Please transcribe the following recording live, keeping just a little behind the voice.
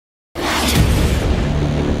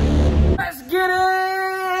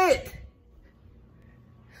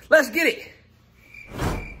Let's get it.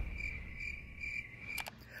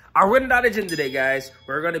 I rented out a gym today, guys.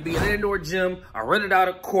 We're gonna be in an indoor gym. I rented out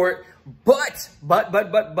a court, but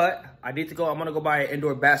I need to go. I'm gonna go buy an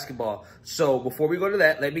indoor basketball. So before we go to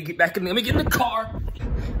that, let me get back in. Let me get in the car. All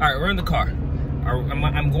right, we're in the car.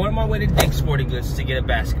 I'm going on my way to Dick's Sporting Goods to get a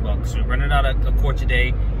basketball because we rented out a court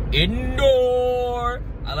today. Indoor.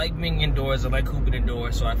 I like being indoors. I like hooping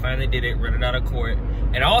indoors, so I finally did it. Rented out a court,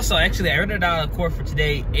 and also actually I rented out a court for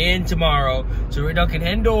today and tomorrow. So we're dunking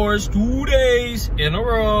indoors 2 days in a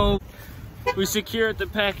row. We secured the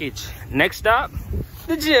package. Next stop,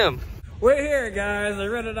 the gym. We're here, guys. I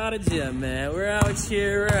rented out a gym, man. We're out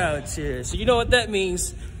here. We're out here. So you know what that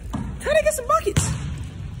means? Time to get some buckets.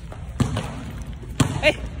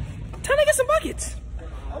 Hey, time to get some buckets.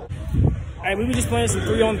 All right, we were just playing some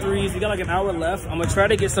 3-on-3s. We got like an hour left. I'm gonna try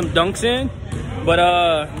to get some dunks in, but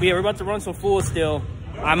yeah, we're about to run some fulls still.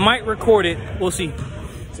 I might record it. We'll see.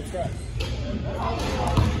 Subscribe.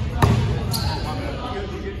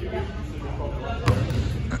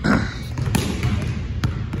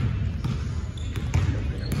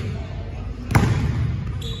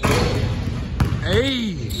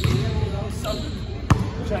 Hey.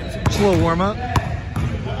 Just a little warm up.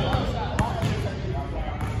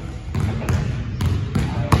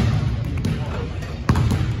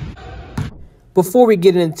 Before we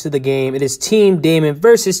get into the game, it is Team Damon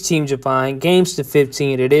versus Team Javine. Games to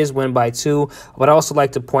 15. It is win by 2. But I also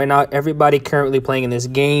like to point out everybody currently playing in this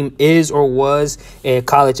game is or was a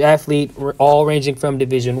college athlete, all ranging from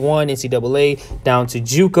Division I, NCAA, down to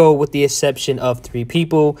JUCO, with the exception of 3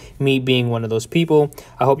 people, me being one of those people.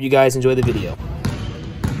 I hope you guys enjoy the video.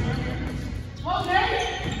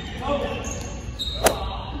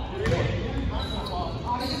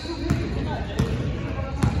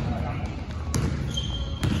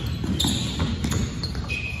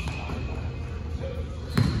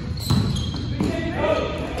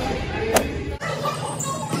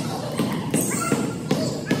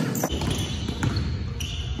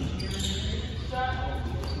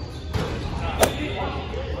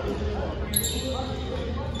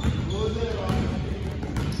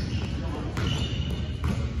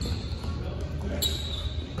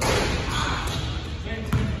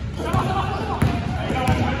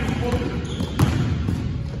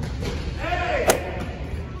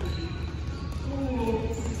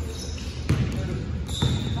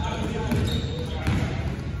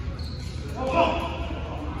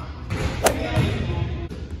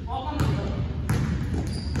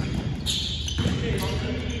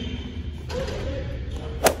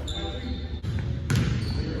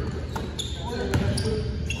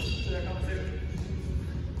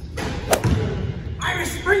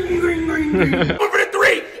 Over to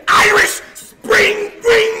 3, Irish spring,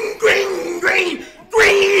 green, green, green,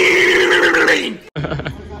 green.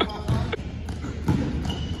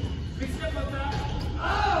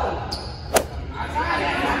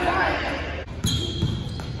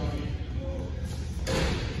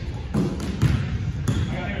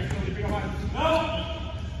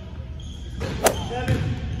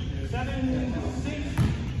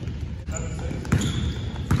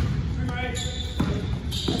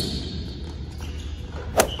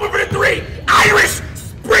 Over to 3, Irish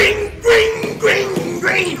spring, green, green,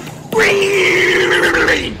 green,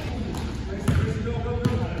 green.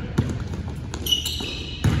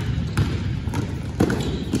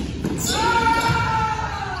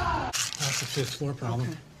 That's a 5th floor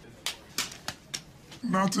problem.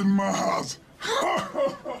 Not in my house.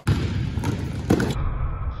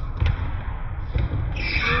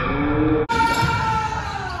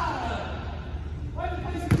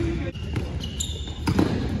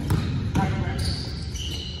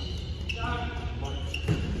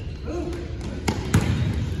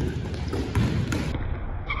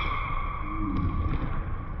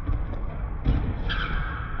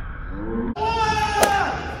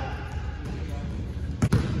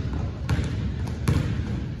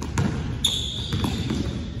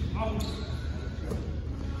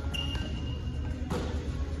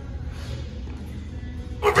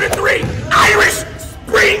 Over to 3, Irish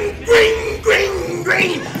spring, green, green,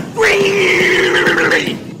 green, green.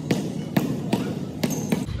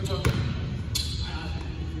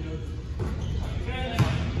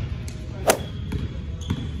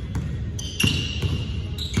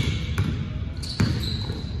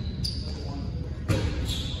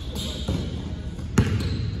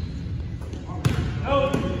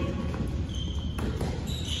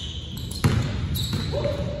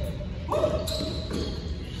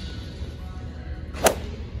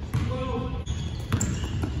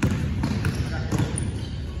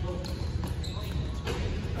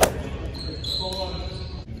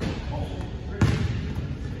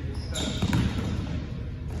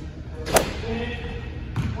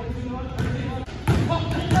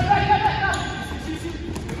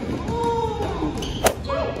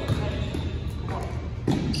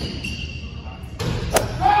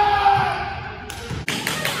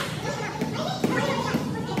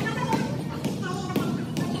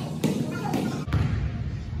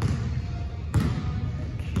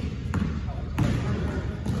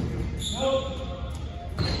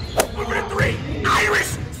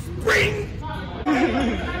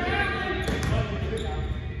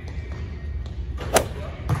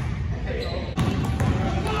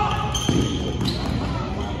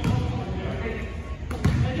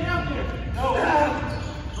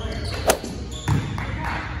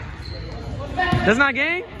 That's not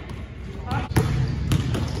gang?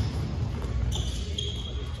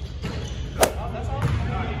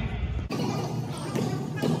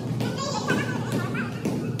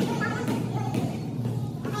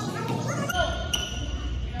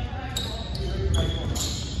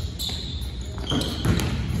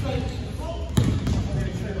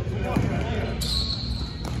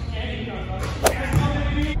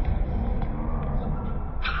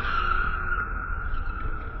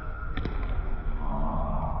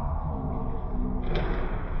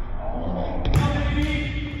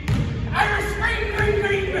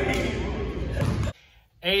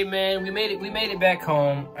 Hey man, we made it back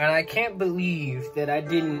home, and I can't believe that I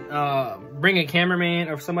didn't bring a cameraman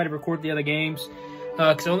or somebody to record the other games,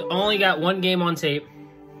 because I only got one game on tape.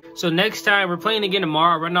 So next time, we're playing again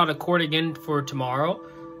tomorrow. I run out of court again for tomorrow,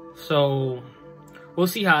 so we'll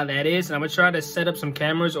see how that is. And I'm gonna try to set up some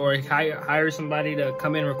cameras or hire somebody to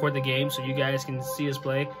come in and record the game so you guys can see us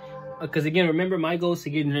play. Because again, remember, my goal is to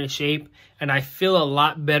get in shape, and I feel a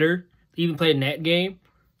lot better even playing that game.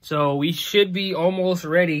 So we should be almost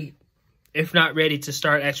ready, if not ready, to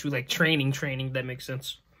start actually like training, if that makes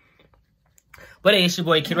sense. But hey, it's your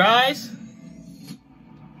boy Kid Rise. And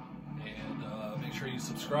make sure you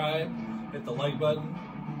subscribe, hit the like button,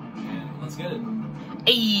 and let's get it.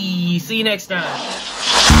 Hey, see you next time.